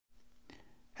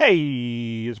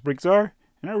Hey, it's BrickTsar,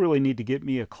 and I really need to get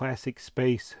me a classic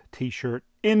space t-shirt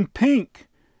in pink.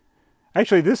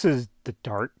 Actually, this is the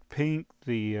dark pink,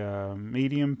 the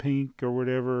medium pink or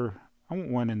whatever. I want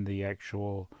one in the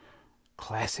actual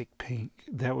classic pink.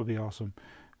 That would be awesome.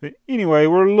 But anyway,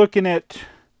 we're looking at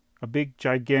a big,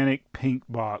 gigantic pink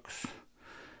box.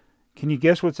 Can you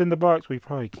guess what's in the box? We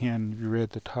probably can if you read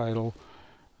the title.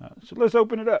 So let's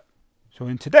open it up. So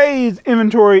in today's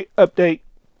inventory update,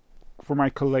 for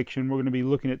my collection, we're going to be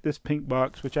looking at this pink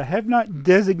box, which I have not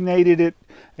designated it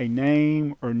a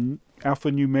name or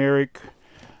alphanumeric.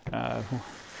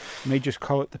 May just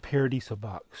call it the Paradisa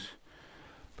box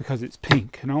because it's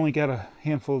pink, and I only got a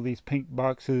handful of these pink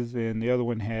boxes, and the other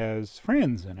one has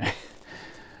friends in it.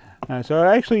 So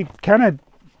I actually kind of,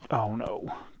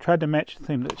 tried to match the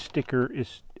theme. That sticker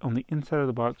is on the inside of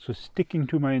the box, so sticking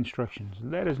to my instructions.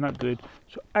 That is not good.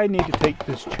 So I need to take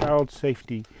this child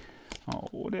safety.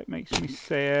 Oh, that makes me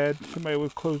sad. Somebody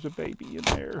would close a baby in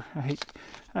there.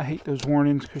 I hate those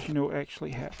warnings because you know what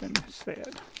actually happened. It's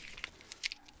sad.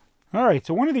 Alright,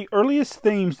 so one of the earliest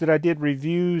themes that I did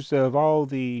reviews of all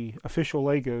the official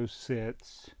LEGO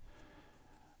sets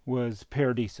was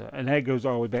Paradisa. And that goes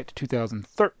all the way back to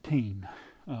 2013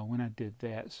 when I did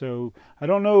that. So I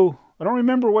don't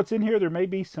remember what's in here. There may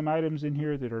be some items in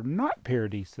here that are not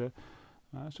Paradisa.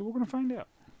 So we're going to find out.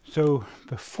 So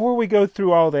before we go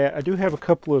through all that, I do have a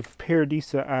couple of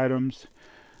Paradisa items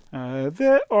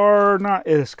that are not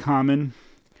as common.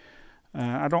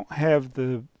 I don't have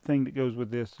the thing that goes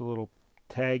with this, the little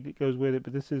tag that goes with it,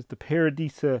 but this is the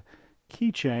Paradisa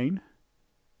keychain.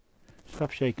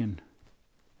 Stop shaking.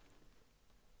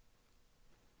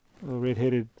 Little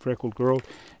red-headed freckled girl.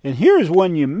 And here's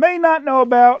one you may not know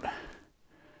about.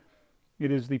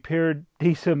 It is the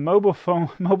Paradisa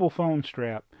mobile phone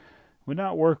strap. Would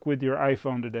not work with your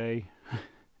iPhone today,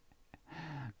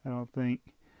 I don't think.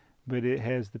 But it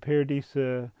has the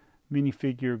Paradisa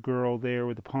minifigure girl there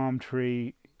with the palm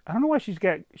tree. I don't know why she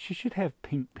should have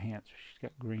pink pants. She's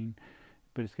got green,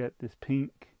 but it's got this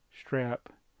pink strap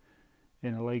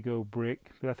and a Lego brick.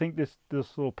 But I think this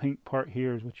little pink part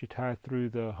here is what you tie through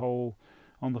the hole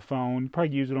on the phone. You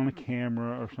probably use it on a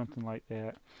camera or something like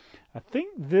that. I think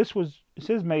this it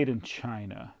says made in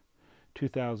China,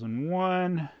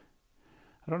 2001.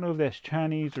 I don't know if that's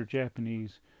Chinese or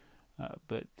Japanese,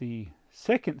 but the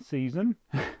second season,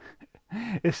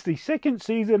 it's the second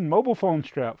season mobile phone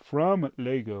strap from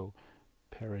LEGO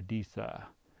Paradisa.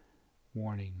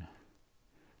 Warning.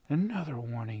 Another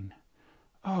warning.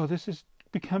 Oh, this is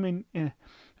becoming a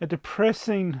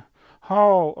depressing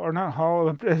haul, or not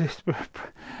haul,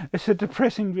 it's a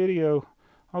depressing video.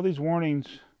 All these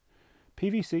warnings.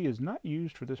 PVC is not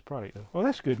used for this product. Well,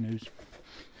 that's good news.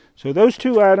 So those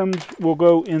two items will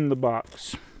go in the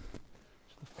box. So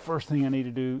the first thing I need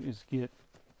to do is get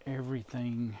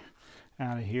everything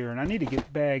out of here. And I need to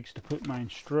get bags to put my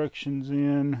instructions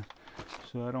in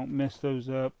so I don't mess those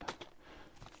up.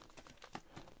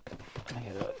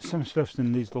 Some stuff's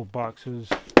in these little boxes.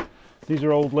 These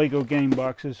are old Lego game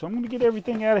boxes. So I'm going to get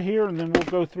everything out of here and then we'll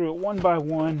go through it one by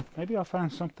one. Maybe I'll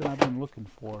find something I've been looking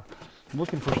for. I'm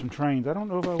looking for some trains. I don't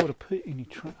know if I would have put any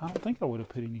I don't think I would have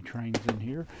put any trains in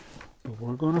here, but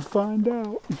we're going to find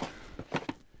out.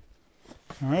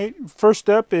 All right, first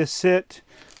up is set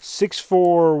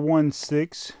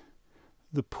 6416,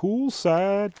 the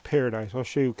Poolside Paradise. I'll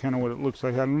show you kind of what it looks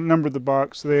like. I numbered the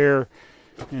box there,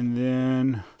 and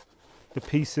then the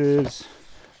pieces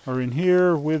are in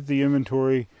here with the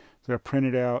inventory that I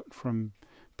printed out from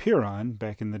Piron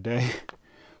back in the day. I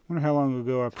wonder how long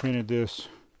ago I printed this.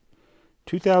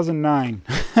 2009.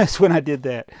 That's when I did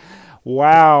that.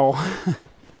 Wow.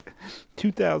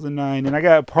 2009. And I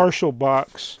got a partial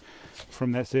box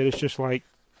from that set. It's just like,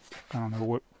 I don't know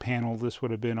what panel this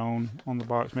would have been on the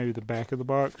box. Maybe the back of the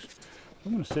box.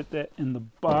 I'm going to set that in the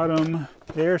bottom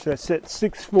there. So that's set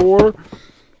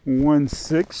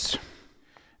 6416.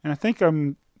 And I think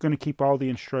I'm going to keep all the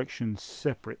instructions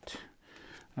separate.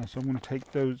 So I'm going to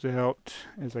take those out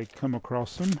as I come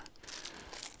across them.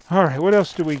 Alright, what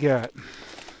else do we got?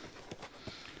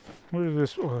 What is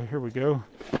this? Oh, here we go.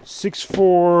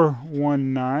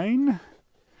 6419.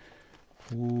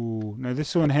 Ooh, now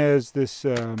this one has this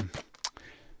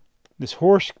this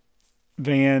horse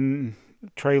van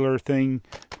trailer thing,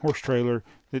 horse trailer,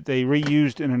 that they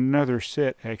reused in another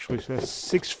set actually. So that's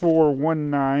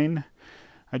 6419.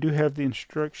 I do have the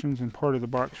instructions and part of the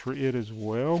box for it as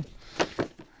well.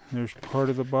 There's part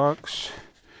of the box.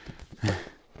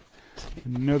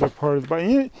 Another part of the box.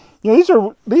 You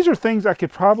know, these are things I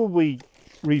could probably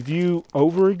review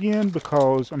over again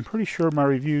because I'm pretty sure my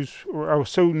reviews, I was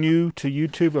so new to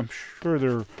YouTube, I'm sure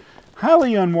they're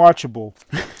highly unwatchable.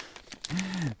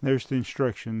 There's the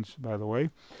instructions, by the way.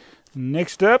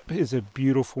 Next up is a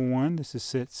beautiful one. This is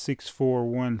set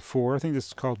 6414. I think this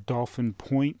is called Dolphin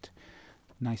Point.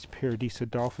 Nice Paradisa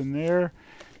dolphin there.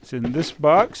 It's in this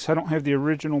box. I don't have the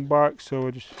original box, so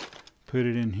I just put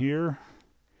it in here.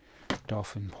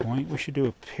 Dolphin Point. We should do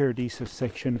a Paradisa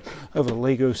section of a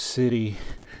Lego city.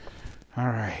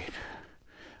 Alright.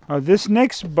 This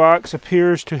next box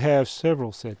appears to have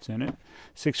several sets in it.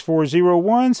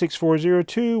 6401,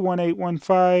 6402,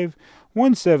 1815,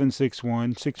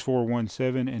 1761,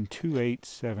 6417, and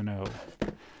 2870.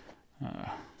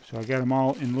 So I got them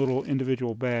all in little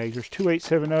individual bags. There's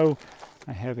 2870.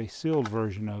 I have a sealed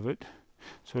version of it.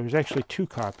 So there's actually two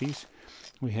copies.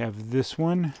 We have this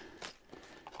one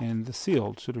and the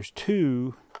sealed. So there's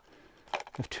two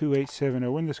of 2870.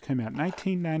 When did this come out?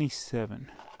 1997.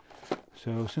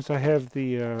 So since I have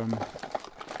the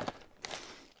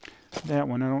that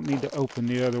one, I don't need to open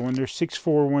the other one. There's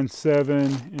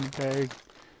 6417 in the bag.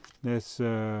 That's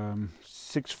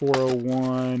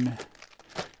 6401.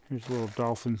 Here's a little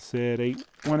dolphin set.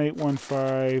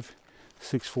 1815,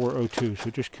 6402. So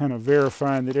just kind of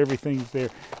verifying that everything's there.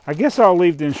 I guess I'll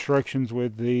leave the instructions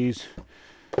with these,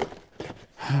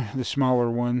 the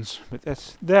smaller ones. But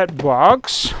that's that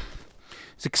box.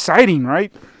 It's exciting,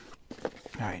 right?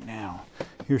 All right, now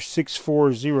here's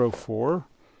 6404.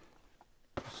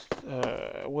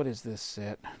 What is this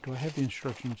set? Do I have the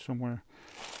instructions somewhere?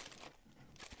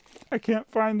 I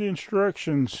can't find the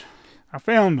instructions. I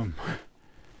found them.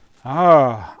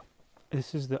 Ah,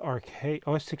 this is the arcade.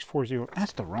 Oh, it's 640.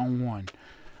 That's the wrong one.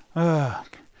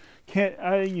 Can't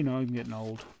I? You know, I'm getting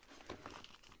old.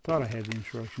 Thought I had the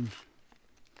instructions.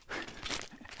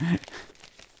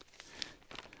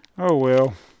 Oh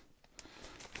well.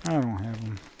 I don't have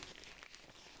them.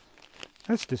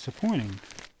 That's disappointing.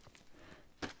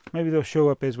 Maybe they'll show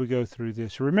up as we go through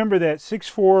this. Remember that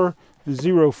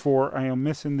 6404, I am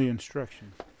missing the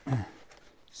instructions.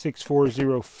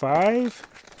 6405.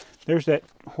 There's that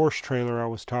horse trailer I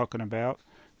was talking about.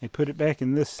 They put it back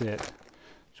in this set.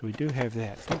 So we do have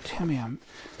that. Don't tell me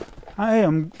I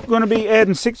am going to be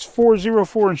adding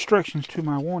 6404 instructions to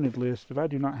my wanted list if I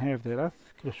do not have that. I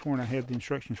could have sworn I had the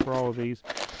instructions for all of these.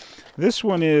 This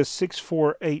one is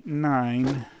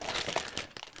 6489.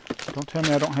 Don't tell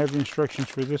me I don't have the instructions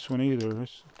for this one either.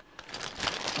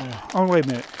 Oh, wait a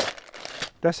minute.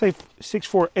 Did I say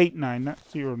 6489, not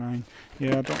 09?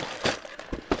 Yeah, I don't...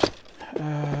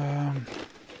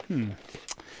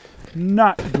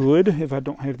 Not good if I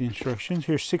don't have the instructions.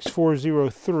 Here's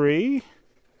 6403.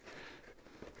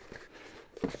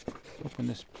 Open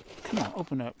this. Come on,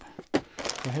 open up.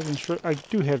 I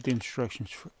do have the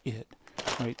instructions for it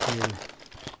right there.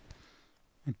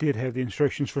 I did have the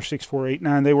instructions for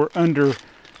 6489. They were under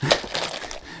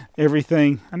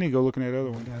everything. I need to go look at that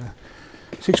other one.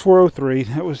 6403.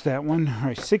 That was that one. All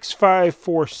right,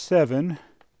 6547.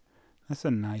 That's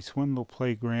a nice one. Little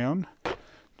playground.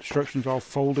 Instructions all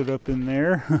folded up in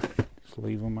there. Just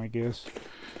leave them, I guess.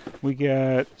 We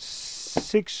got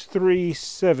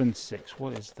 6376.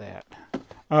 What is that?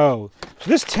 Oh, so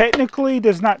this technically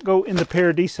does not go in the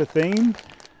Paradisa theme,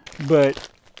 but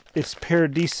it's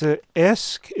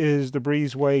Paradisa-esque is the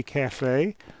Breezeway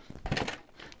Cafe.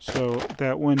 So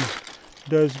that one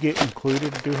does get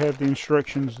included. I do have the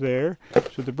instructions there.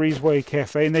 So the Breezeway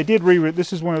Cafe, and they did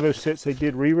this is one of those sets they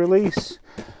did re-release.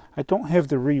 I don't have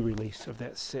the re-release of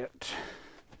that set.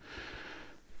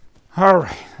 All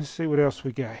right, let's see what else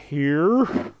we got here.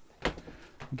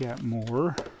 We got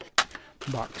more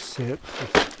box sets.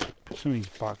 Some of these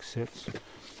box sets.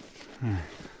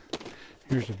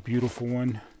 Here's a beautiful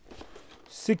one.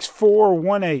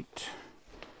 6418.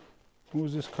 What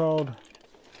was this called?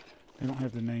 They don't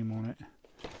have the name on it.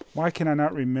 Why can I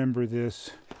not remember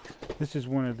this? This is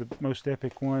one of the most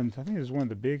epic ones. I think this is one of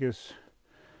the biggest.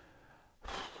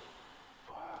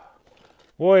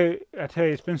 Boy, I tell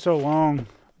you, it's been so long. I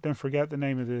done forgot the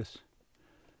name of this.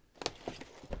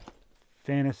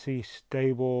 Fantasy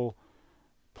stable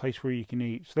place where you can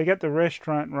eat. So they got the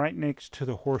restaurant right next to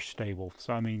the horse stable.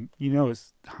 So, I mean, you know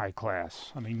it's high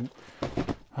class. I mean,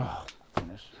 oh,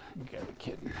 goodness. You gotta be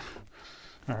kidding.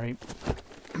 All right.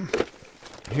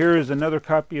 Here is another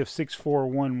copy of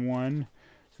 6411,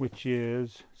 which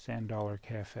is Sand Dollar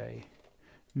Cafe.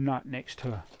 Not next to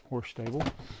a horse stable.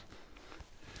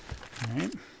 All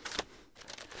right.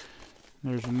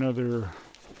 There's another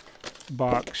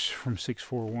box from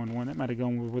 6411. That might have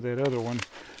gone with that other one.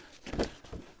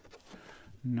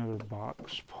 Another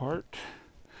box part.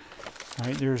 All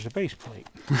right, there's the base plate.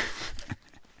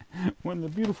 One of the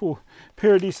beautiful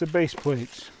Paradisa base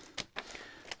plates.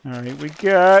 All right, we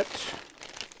got...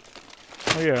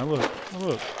 Oh yeah, look.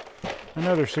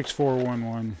 Another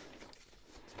 6411.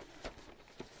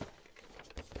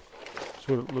 That's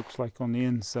what it looks like on the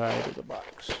inside of the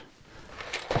box.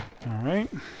 Alright.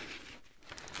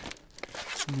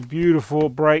 Beautiful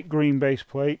bright green base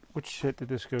plate. Which set did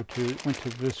this go to? It went to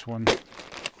this one.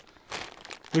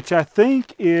 Which I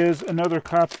think is another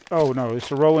copy. Oh no,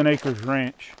 it's a Rolling Acres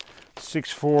Ranch.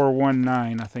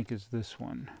 6419, I think is this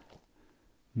one.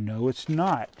 No, it's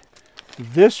not.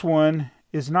 This one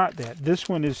is not that. This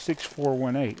one is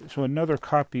 6418. So another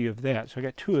copy of that. So I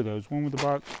got two of those. One with the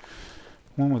box,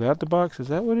 one without the box. Is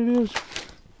that what it is?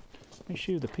 Make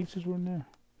sure the pieces were in there.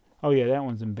 Oh yeah, that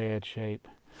one's in bad shape.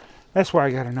 That's why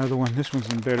I got another one. This one's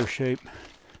in better shape.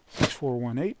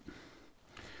 6418.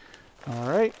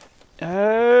 Alright.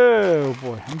 Oh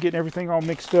boy, I'm getting everything all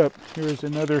mixed up. Here's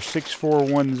another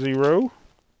 6410.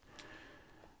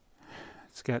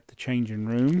 It's got the changing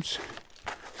rooms.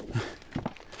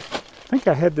 I think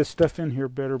I had this stuff in here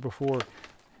better before.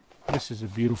 This is a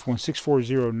beautiful one.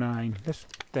 6409. That's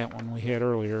that one we had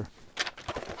earlier.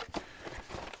 All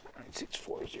right,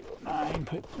 6409.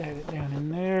 Put that down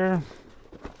in there.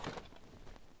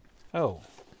 Oh,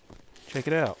 check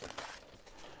it out.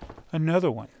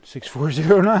 Another one.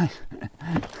 6409.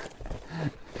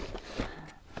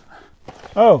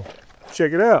 Oh,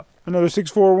 check it out. Another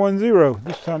 6410.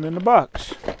 This time in the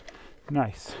box.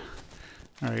 Nice.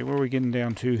 All right, what are we getting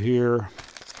down to here?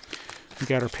 We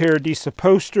got our Paradisa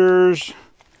posters.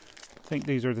 I think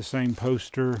these are the same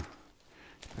poster.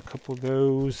 A couple of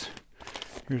those.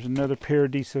 Here's another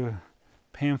Paradisa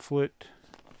pamphlet.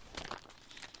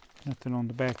 Nothing on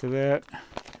the back of that.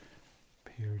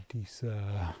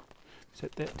 Paradisa.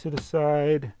 Set that to the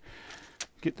side.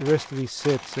 Get the rest of these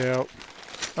sets out.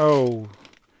 Oh,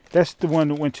 that's the one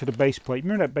that went to the base plate.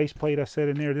 Remember that base plate I set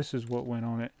in there? This is what went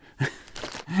on it.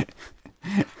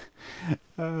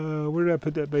 Where did I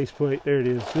put that base plate? There it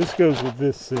is. This goes with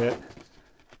this set.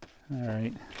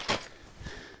 Alright.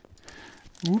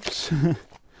 Oops.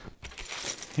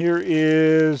 Here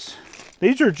is...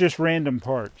 These are just random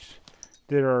parts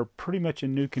that are pretty much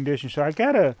in new condition. So I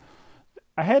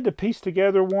had to piece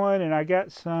together one, and I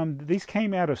got some. These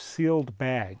came out of sealed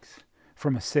bags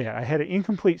from a set. I had an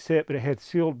incomplete set, but it had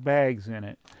sealed bags in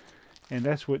it. And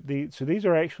that's what so these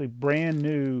are actually brand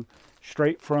new,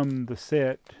 straight from the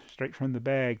set, straight from the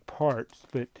bag parts,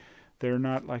 but they're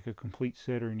not like a complete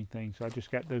set or anything. So I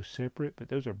just got those separate, but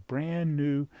those are brand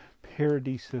new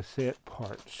Paradisa set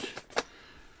parts.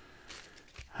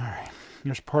 All right,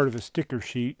 here's part of a sticker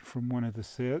sheet from one of the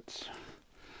sets.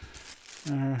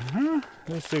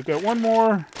 Let's see, we've got one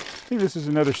more. I think this is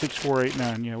another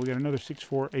 6489. Yeah, we got another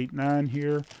 6489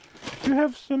 here. We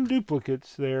have some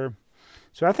duplicates there.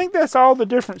 So I think that's all the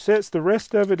different sets. The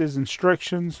rest of it is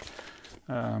instructions.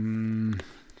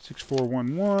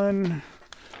 6411,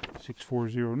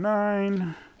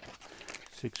 6409,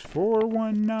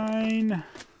 6419,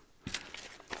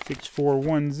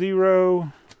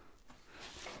 6410,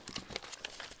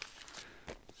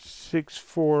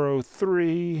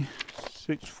 6403,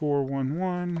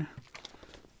 6411,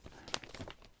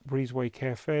 Breezeway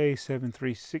Cafe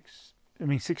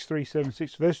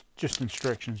 6376. So that's just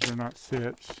instructions, they're not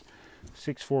sets.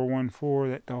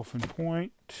 6414, that Dolphin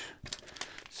Point.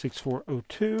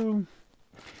 6402.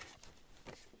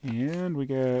 And we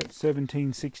got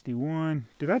 1761.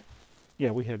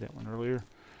 Yeah, we had that one earlier.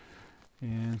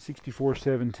 And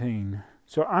 6417.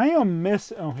 So I am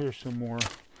missing, oh, here's some more.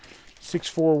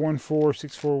 6414,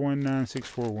 6419,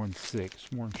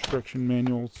 6416. More instruction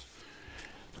manuals.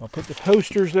 So I'll put the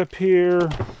posters up here.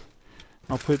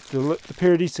 I'll put the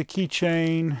Paradisa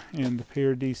keychain and the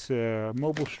Paradisa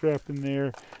mobile strap in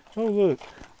there. Oh, look.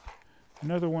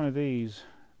 Another one of these.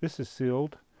 This is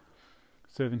sealed.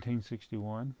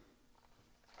 1761.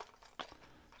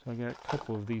 So I got a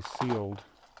couple of these sealed.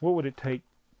 What would it take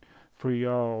for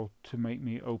y'all to make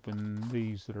me open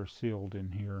these that are sealed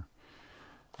in here?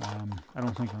 I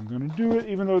don't think I'm going to do it,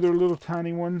 even though they're little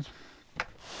tiny ones.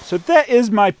 So that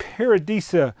is my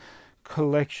Paradisa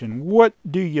collection. What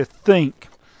do you think?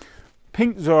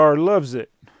 PinkTsar loves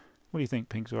it. What do you think,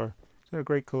 PinkTsar? Is that a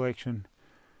great collection?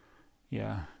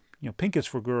 Yeah. You know, pink is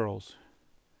for girls.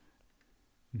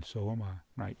 And so am I.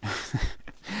 Right.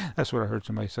 That's what I heard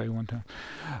somebody say one time.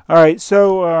 All right.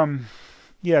 So,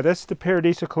 yeah, that's the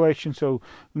Paradisa collection. So,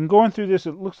 when going through this,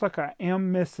 it looks like I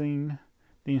am missing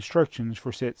the instructions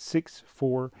for set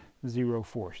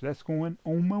 6404. So that's going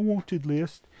on my wanted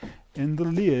list, and the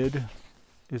lid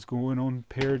is going on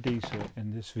Paradisa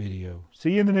in this video.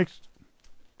 See you in the next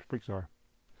BrickTsar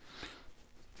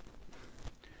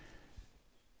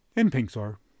and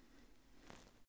PinkTsar.